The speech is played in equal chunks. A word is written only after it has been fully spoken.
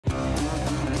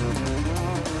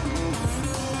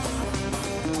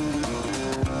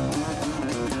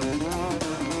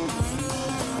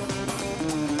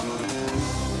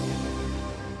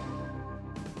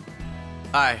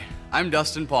Hi, I'm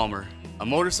Dustin Palmer, a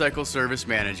motorcycle service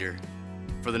manager.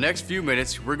 For the next few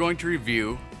minutes, we're going to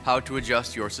review how to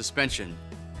adjust your suspension.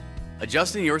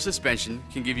 Adjusting your suspension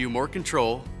can give you more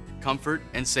control, comfort,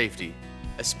 and safety,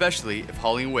 especially if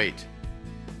hauling weight.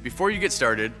 Before you get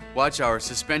started, watch our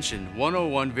Suspension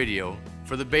 101 video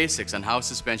for the basics on how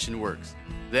suspension works.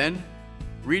 Then,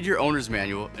 read your owner's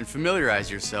manual and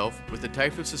familiarize yourself with the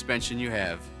type of suspension you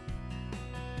have.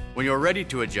 When you're ready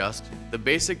to adjust, the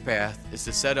basic path is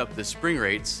to set up the spring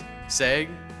rates, sag,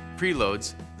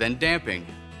 preloads, then damping.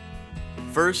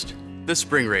 First, the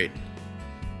spring rate.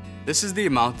 This is the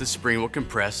amount the spring will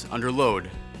compress under load.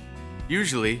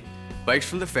 Usually, bikes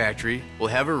from the factory will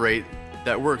have a rate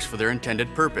that works for their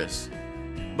intended purpose.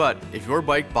 But if your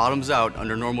bike bottoms out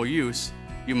under normal use,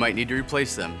 you might need to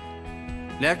replace them.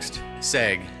 Next,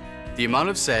 sag. The amount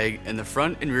of sag in the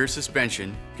front and rear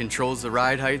suspension controls the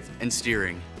ride height and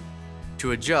steering.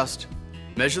 To adjust,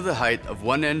 measure the height of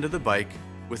one end of the bike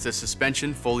with the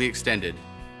suspension fully extended.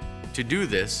 To do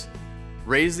this,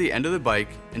 raise the end of the bike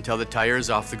until the tire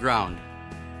is off the ground.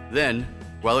 Then,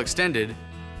 while extended,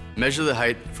 measure the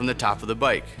height from the top of the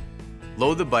bike.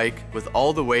 Load the bike with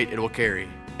all the weight it will carry.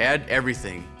 Add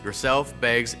everything, yourself,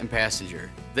 bags, and passenger.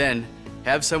 Then,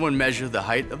 have someone measure the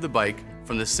height of the bike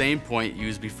from the same point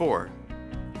used before.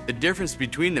 The difference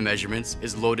between the measurements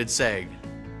is loaded sag.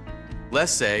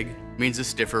 Less sag means a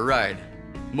stiffer ride.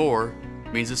 More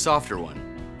means a softer one.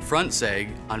 Front sag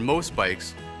on most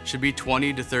bikes should be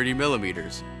 20 to 30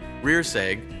 millimeters. Rear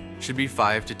sag should be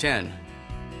 5 to 10.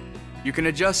 You can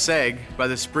adjust sag by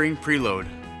the spring preload.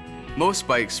 Most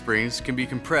bike springs can be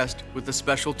compressed with a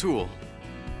special tool.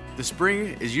 The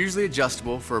spring is usually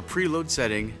adjustable for a preload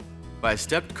setting by a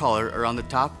stepped collar around the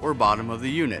top or bottom of the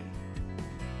unit.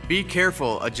 Be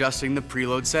careful adjusting the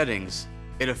preload settings.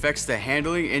 It affects the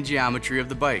handling and geometry of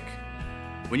the bike.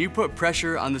 When you put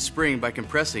pressure on the spring by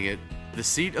compressing it, the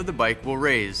seat of the bike will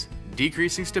raise,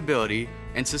 decreasing stability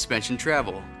and suspension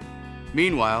travel.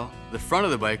 Meanwhile, the front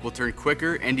of the bike will turn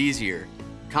quicker and easier,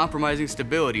 compromising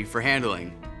stability for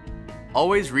handling.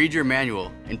 Always read your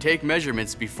manual and take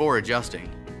measurements before adjusting.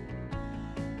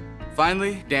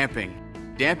 Finally, damping.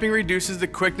 Damping reduces the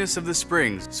quickness of the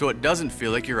springs so it doesn't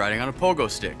feel like you're riding on a pogo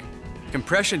stick.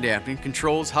 Compression damping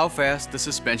controls how fast the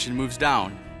suspension moves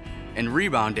down, and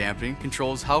rebound damping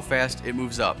controls how fast it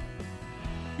moves up.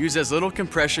 Use as little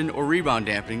compression or rebound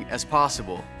damping as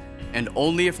possible, and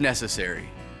only if necessary.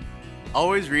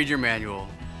 Always read your manual,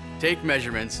 take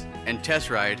measurements, and test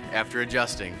ride after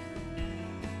adjusting.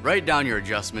 Write down your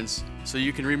adjustments so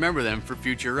you can remember them for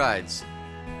future rides.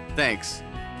 Thanks,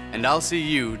 and I'll see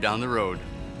you down the road.